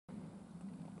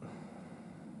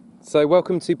So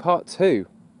welcome to part 2.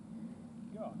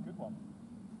 Yeah, good one.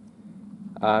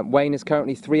 Wayne is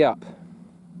currently 3 up.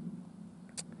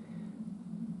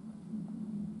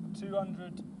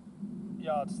 200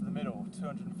 yards to the middle,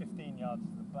 215 yards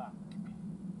to the back.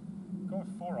 Go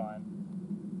with 4-iron.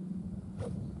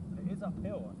 It is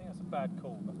uphill. I think that's a bad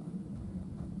call. But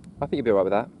I think you'll be alright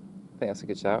with that. I think that's a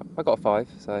good shout. I got a 5,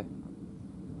 so.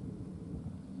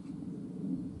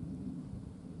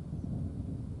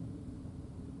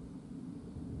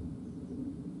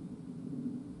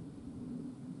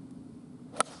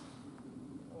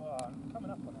 oh, I'm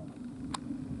coming up on it.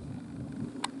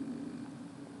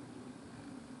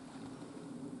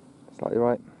 Slightly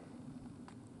right.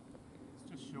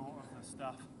 It's just short of the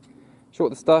stuff.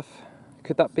 Short of the stuff.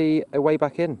 Could that be a way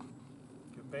back in?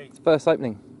 Could be. It's first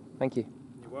opening. Thank you.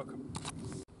 You're welcome.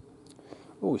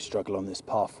 Always struggle on this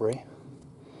par 3.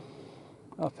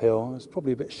 Uphill, it's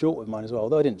probably a bit short with mine as well,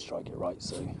 although I didn't strike it right,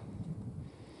 so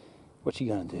what you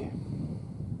gonna do?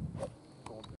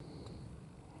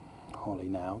 Holly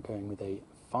now going with a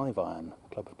 5-iron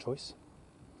club of choice.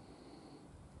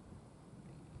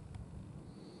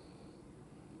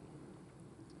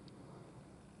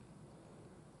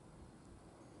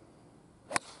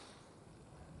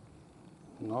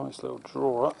 Nice little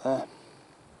draw up there.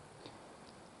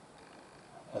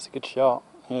 That's a good shot.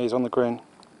 Yeah, he's on the green.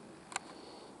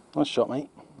 Nice shot, mate.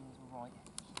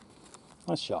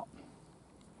 Nice shot.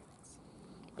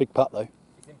 Big putt though.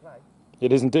 It's in play.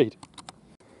 It is indeed.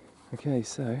 Okay,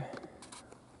 so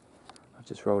I've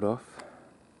just rolled off,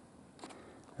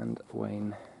 and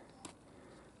Wayne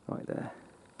right there.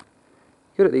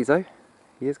 Good at these though.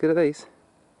 He is good at these.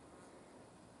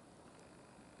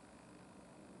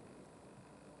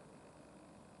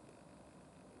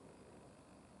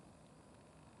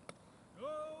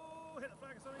 Oh, hit the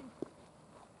flag or something.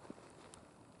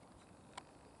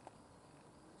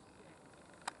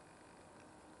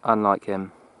 Unlike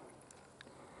him.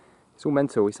 It's all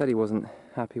mental. He said he wasn't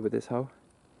happy with this hole.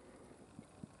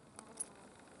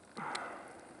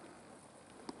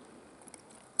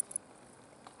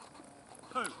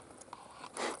 Oh.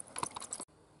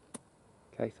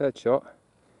 Okay, third shot.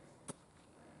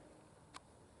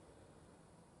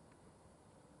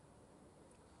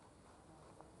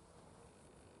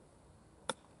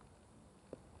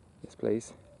 Yes,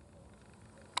 please.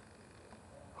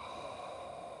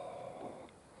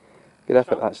 Good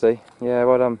effort, actually. Yeah,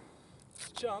 well done.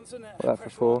 Chance, isn't it? Well, that for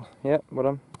 4. Yeah, well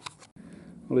done.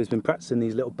 Well, he's been practicing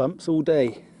these little bumps all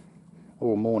day, or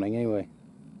all morning anyway.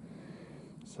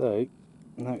 So,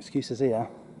 no excuses here.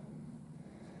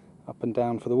 Up and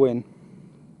down for the win.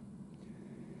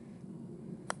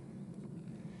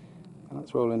 And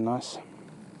that's rolling nice.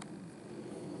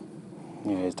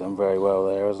 Yeah, he's done very well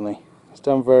there, hasn't he? He's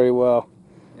done very well.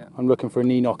 Yeah. I'm looking for a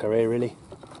knee knocker here, really.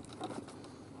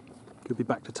 Could be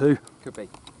back to 2. Could be.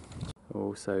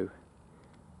 Also,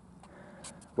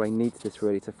 Wayne needs this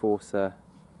really to force a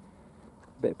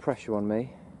bit of pressure on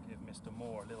me. Give Mr.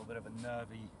 Moore a little bit of a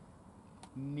nervy,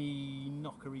 knee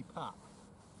knockery putt.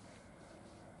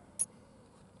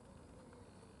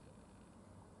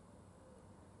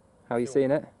 How are you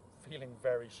seeing it? Feeling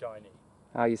very shiny.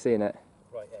 How are you seeing it?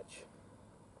 Right edge.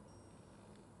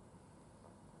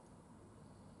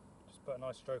 Just put a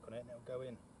nice stroke on it and it'll go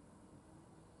in.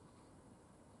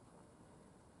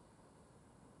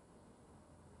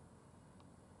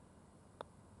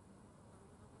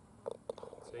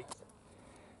 See?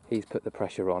 He's put the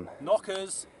pressure on.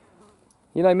 Knockers!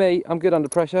 You know me, I'm good under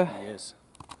pressure. He is.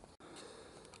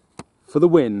 For the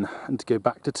win, and to go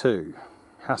back to 2.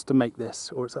 Has to make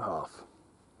this, or it's a half.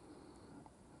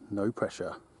 No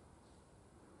pressure.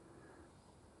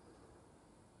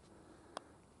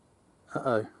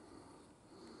 Uh-oh.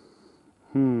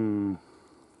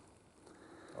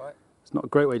 Right. It's not a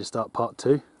great way to start part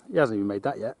 2. He hasn't even made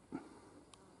that yet.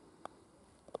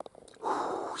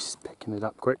 Whew, he's picking it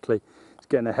up quickly. He's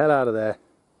getting the hell out of there.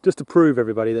 Just to prove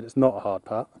everybody that it's not a hard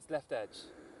putt. It's left edge,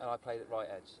 and I played it right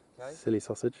edge. Okay. Silly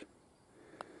sausage.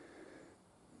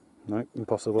 No,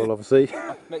 impossible, obviously.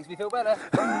 Makes me feel better.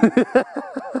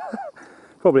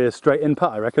 Probably a straight in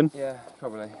putt, I reckon. Yeah,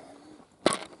 probably.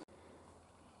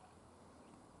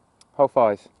 Hole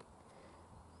 5.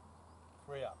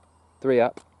 3 up. 3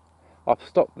 up. I've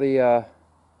stopped the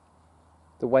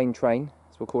Wayne train,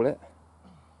 as we'll call it.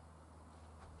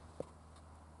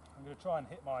 I'm going to try and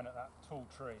hit mine at that tall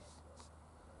tree.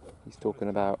 He's talking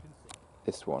about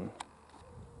this one.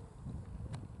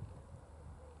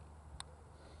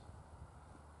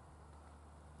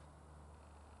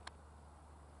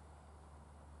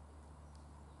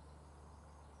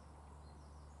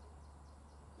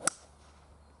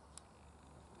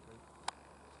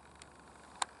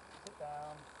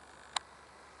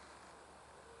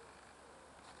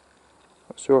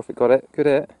 sure if it got it. Good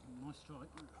hit. Nice strike.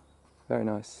 Very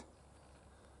nice.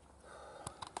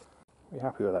 Very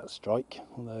happy with that strike,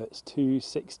 although it's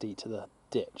 260 to the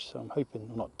ditch, so I'm hoping,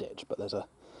 well, not ditch, but there's a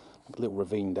little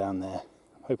ravine down there.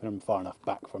 I'm hoping I'm far enough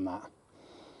back from that,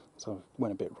 so I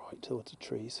went a bit right towards the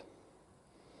trees.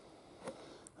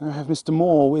 And I have Mr.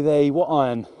 Moore with a what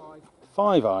iron?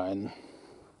 5 iron.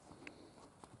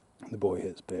 The boy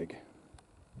hits big.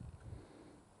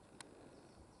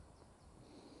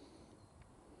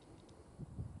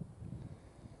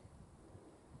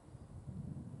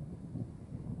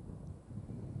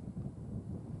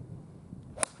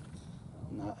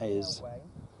 And that is...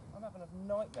 I'm having a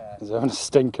nightmare. He's having a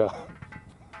stinker.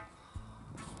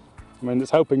 I mean,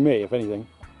 it's helping me, if anything.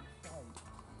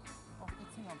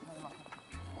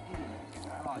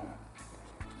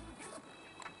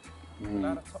 I'm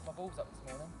glad I topped my balls up this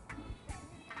morning.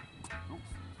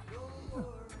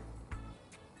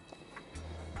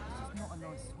 It's just not a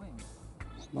nice swing.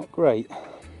 It's not great.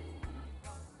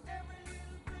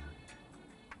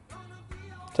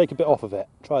 Take a bit off of it.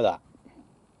 Try that.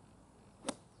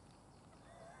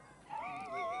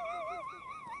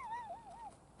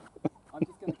 I'm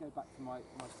just going to go back to my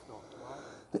stock,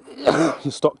 right?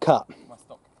 Your stock cut. My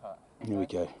stock cut. Here we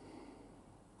go.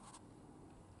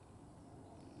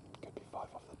 Could be 5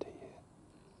 off the tee here.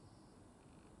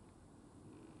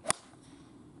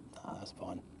 Ah, that's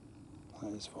fine.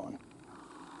 That is fine.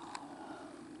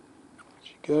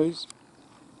 She goes.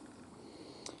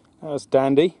 That was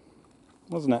dandy,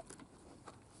 wasn't it?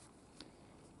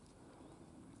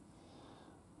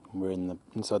 We're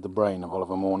inside the brain of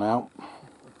Oliver Moore now.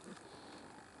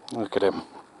 Look at him.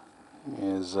 He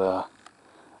is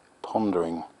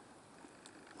pondering.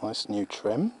 Nice new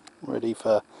trim, ready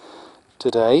for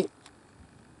today.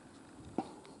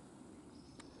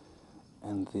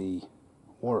 And the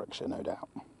Warwickshire, no doubt.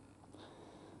 I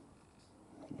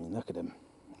mean, look at him.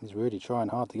 He's really trying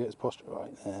hard to get his posture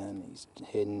right. And he's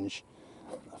hinge,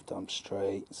 left arm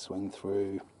straight, swing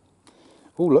through.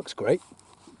 All looks great.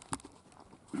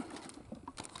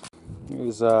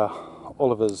 Here's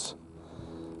Oliver's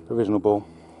provisional ball,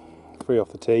 3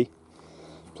 off the tee,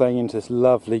 playing into this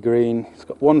lovely green. It's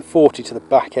got 140 to the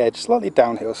back edge, slightly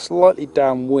downhill, slightly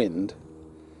downwind.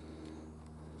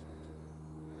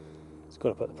 It's got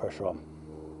to put the pressure on.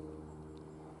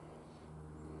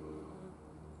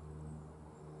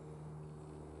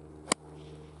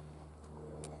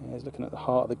 Yeah, he's looking at the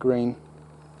heart of the green.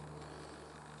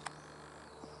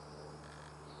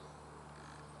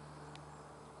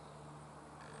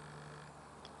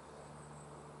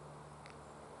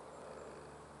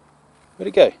 Where'd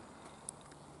it go?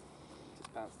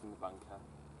 Just bounced in the bunker.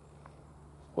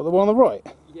 What, the one on the right?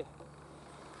 Yeah.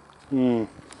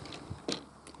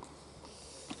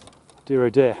 Dear oh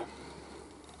dear. It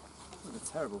was a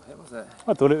terrible hit, was it?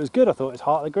 I thought it was good. I thought it was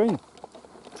heart of the green.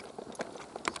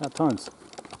 Sad times.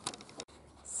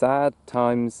 Sad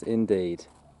times indeed.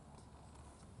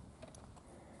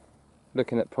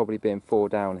 Looking at probably being 4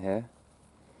 down here.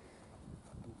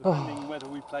 Depending whether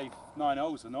we play 9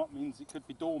 holes or not means it could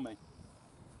be dormy.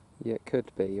 Yeah, it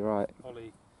could be, you're right.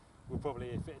 Ollie will probably,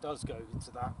 if it does go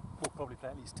into that, we'll probably play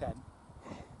at least 10.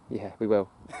 Yeah, we will.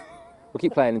 We'll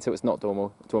keep playing until it's not dormy.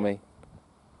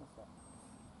 What's that?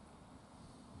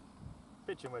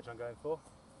 Pitching wedge I'm going for.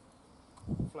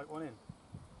 Float one in.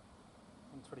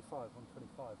 125,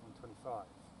 125, 125.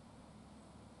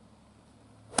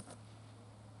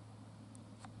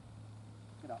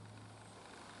 Get up.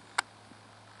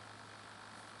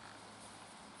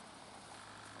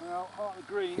 Well, heart of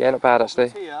the green. Yeah, not bad actually.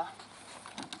 Here,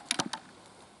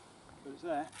 but it's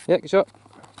there. Yeah, good shot.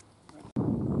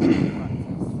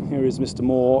 Here is Mr.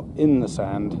 Moore in the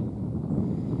sand.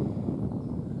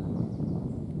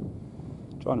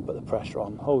 Trying to put the pressure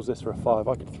on. Holds this for a 5.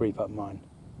 I could 3-putt mine.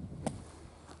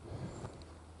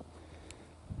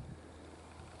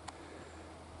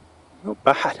 Not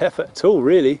bad effort at all,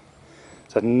 really.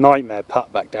 It's a nightmare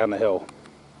putt back down the hill.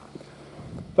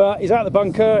 But he's out of the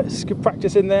bunker. It's good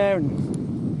practice in there,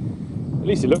 and at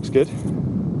least it looks good.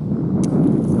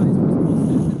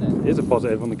 It is a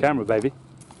positive on the camera, baby.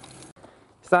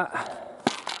 It's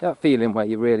that feeling where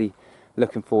you're really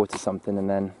looking forward to something and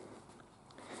then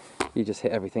you just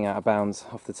hit everything out of bounds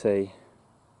off the tee.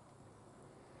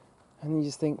 And you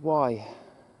just think, why?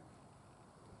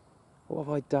 What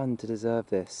have I done to deserve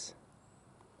this?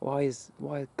 Why is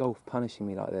golf punishing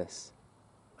me like this?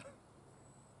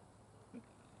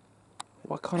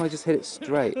 Why can't I just hit it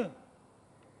straight?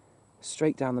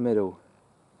 Straight down the middle.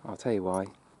 I'll tell you why.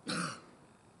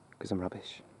 Because I'm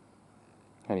rubbish.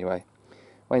 Anyway,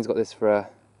 Wayne's got this for a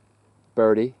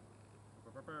birdie.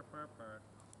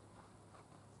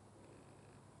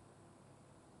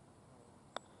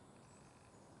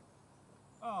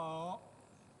 Oh,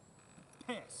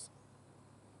 piss.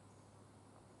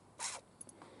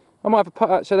 I might have a putt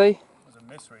actually. That was a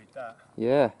misread, that.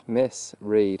 Yeah,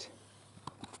 misread.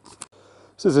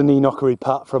 This is a knee knockery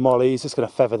putt from Ollie. He's just going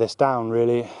to feather this down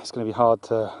really. It's going to be hard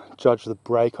to judge the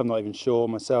break. I'm not even sure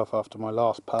myself after my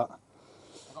last putt.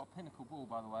 I've got a pinnacle ball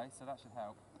by the way, so that should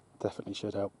help. Definitely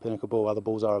should help. Pinnacle ball, other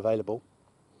balls are available.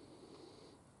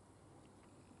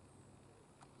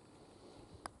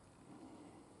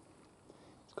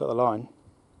 It's got the line.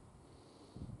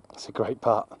 It's a great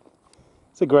putt.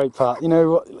 It's a great putt. You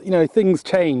know, things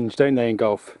change, don't they, in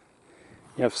golf?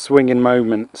 You have swinging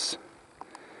moments.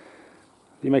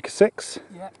 Do you make a 6?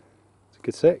 Yeah. It's a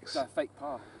good 6. No, fake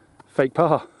par. Fake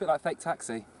par. A bit like fake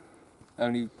taxi,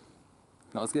 only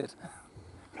not as good.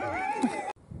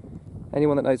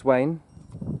 Anyone that knows Wayne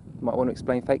might want to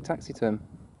explain fake taxi to him.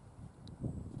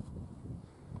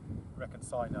 Reckon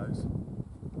Si knows.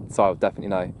 So I'll definitely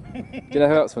know. Do you know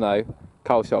who else will know?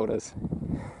 Carl Shoulders.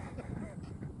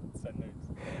 Send news.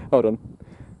 Hold on.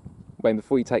 Wayne,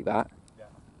 before you take that. Yeah.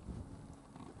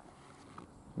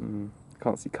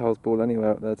 Can't see Carl's ball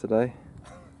anywhere up there today.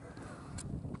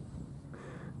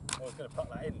 I was going to put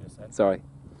that in just then. Sorry.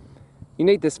 You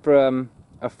need this for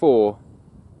a 4.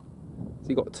 So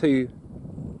you've got two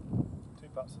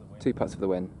Putts for the win. 2 putts for the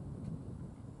win.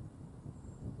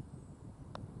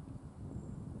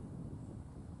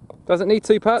 Doesn't need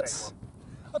 2 putts.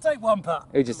 I'll take 1 putt.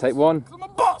 You just take 1. I'm a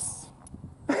boss.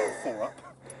 4 up.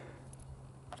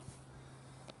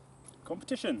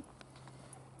 Competition.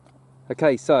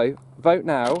 Okay, so vote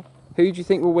now. Who do you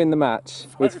think will win the match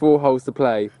with 4 holes to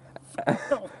play? I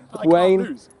can't Wayne,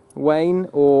 lose. Wayne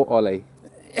or Ollie?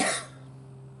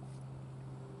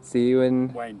 See you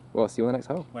in. Wayne. Well, see you on the next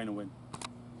hole. Wayne will win.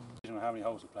 I don't know how many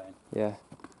holes we're playing. Yeah.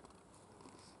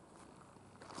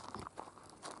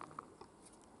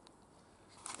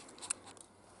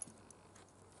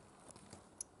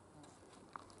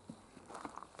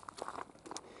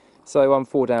 So I'm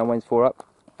 4 down, Wayne's 4 up,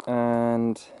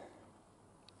 and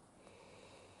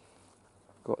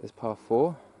got this par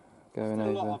 4 going Still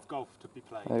a lot over of golf to be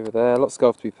played. over there. Lots of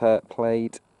golf to be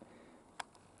played.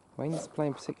 Wayne's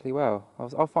playing particularly well.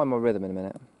 I'll find my rhythm in a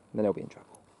minute. Then he'll be in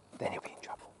trouble. Then he'll be in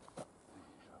trouble.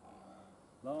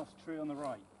 Last tree on the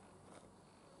right.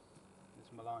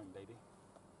 It's my line, baby.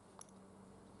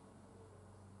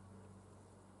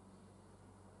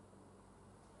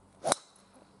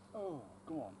 Oh,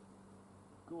 go on.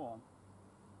 Go on.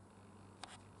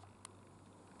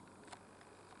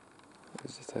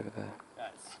 It's just over there.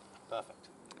 That's perfect.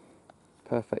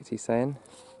 Perfect, he's saying.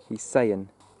 He's saying.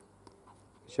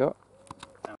 Shot.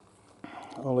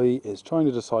 Ollie is trying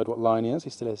to decide what line he is. He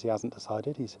still is. He hasn't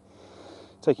decided. He's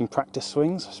taking practice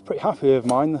swings. I was pretty happy with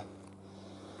mine.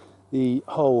 The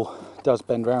hole does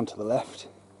bend round to the left,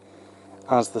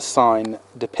 as the sign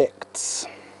depicts.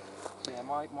 Yeah,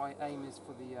 my aim is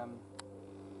for the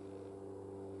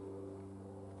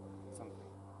something.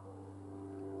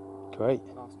 Great.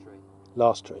 Last tree.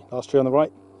 Last tree. Last tree on the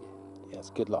right? Yes,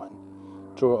 good line.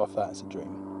 Draw it off that, it's a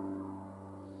dream.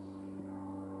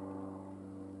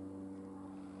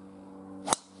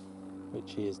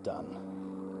 Which he has done.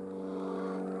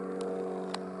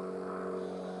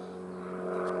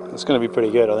 It's going to be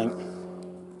pretty good, I think.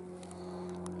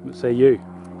 What say you?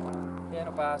 Yeah,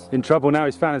 not bad. In trouble now,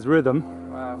 he's found his rhythm.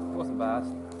 Wow, wasn't bad.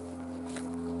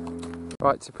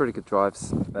 Right, 2 pretty good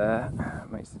drives there.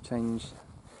 Makes the change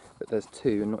that there's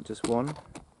 2 and not just 1.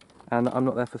 And I'm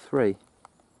not there for 3.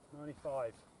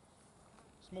 95.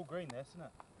 Small green this, isn't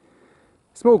it?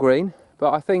 Small green,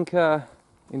 but I think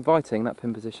inviting that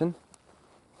pin position.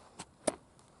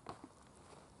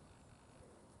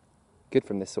 Good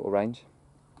from this sort of range.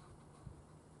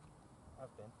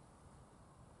 I've been.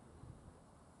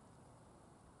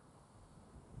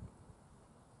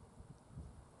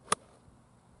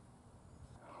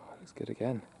 Oh, looks good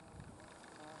again.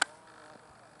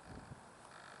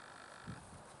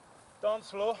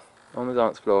 Dance floor. On the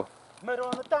dance floor. Met her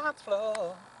on the dance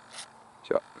floor.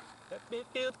 Shot. Let me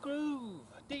feel the groove,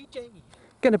 DJ.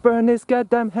 Gonna burn this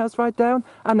goddamn house right down.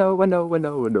 I know.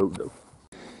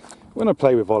 When I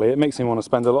play with Ollie, it makes me want to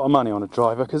spend a lot of money on a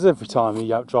driver, because every time he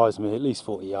outdrives me at least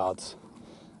 40 yards.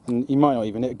 And he might not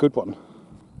even hit a good one.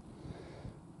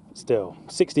 Still,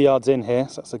 60 yards in here,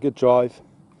 so that's a good drive.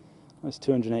 Nice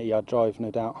 280 yard drive,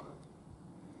 no doubt.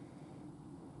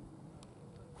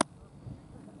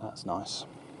 That's nice.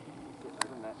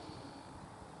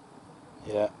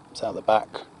 Yeah, it's out the back.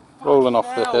 Rolling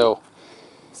off the hill.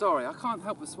 Sorry, I can't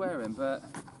help but swearing, but...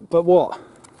 But what?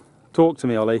 Talk to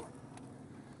me, Ollie.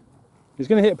 He's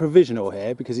going to hit a provisional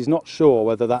here because he's not sure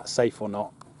whether that's safe or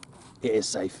not. It is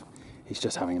safe. He's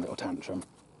just having a little tantrum.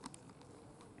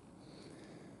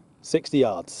 60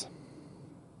 yards.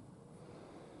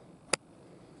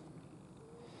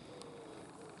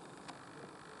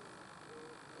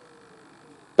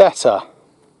 Better.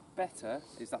 Better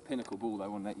is that pinnacle ball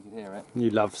though, one that you could hear it. You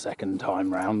love second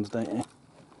time rounds, don't you?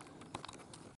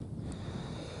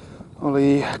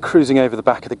 Ollie cruising over the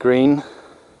back of the green.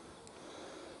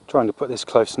 Trying to put this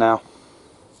close now.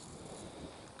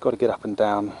 Got to get up and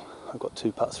down. I've got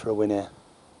 2 putts for a win here.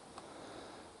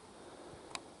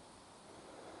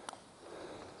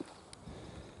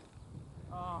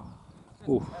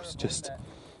 Oh, it's just,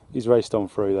 he's raced on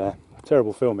through there.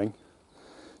 Terrible filming,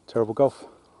 terrible golf.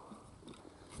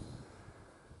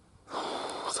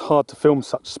 It's hard to film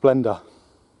such splendour.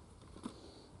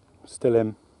 Still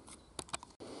in.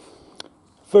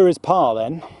 For his par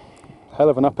then, hell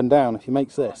of an up and down if he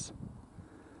makes this.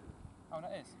 Oh,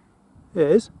 that is?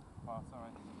 It is. Oh,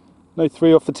 sorry. No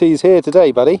 3 off the tees here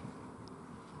today, buddy.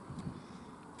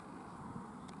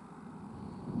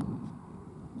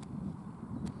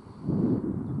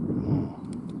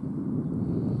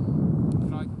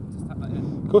 Can I just tap that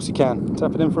in? Of course you can.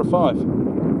 Tap it in for a 5.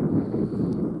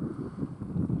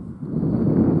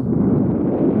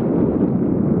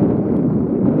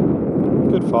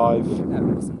 Good 5. No, it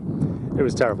wasn't. It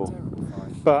was terrible. Terrible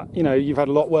 5. But, you know, you've had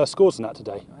a lot worse scores than that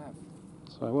today. I have.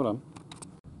 So, well done.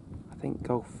 I think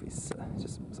golf is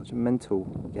just such a mental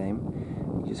game.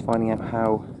 You're just finding out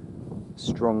how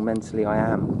strong mentally I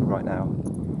am right now.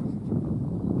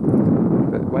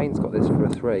 But Wayne's got this for a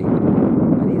 3,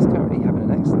 and he's currently having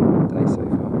an excellent day so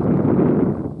far.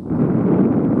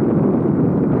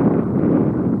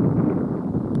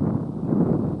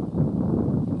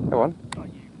 Go on.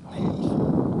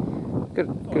 Good,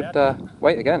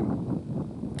 wait again.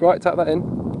 Right, tap that in.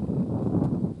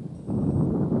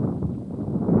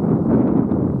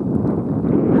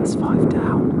 That's 5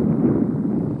 down.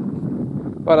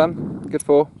 Well done. Good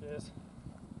 4. Cheers.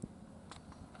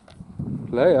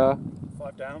 Player.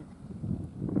 5 down.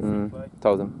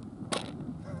 Told them.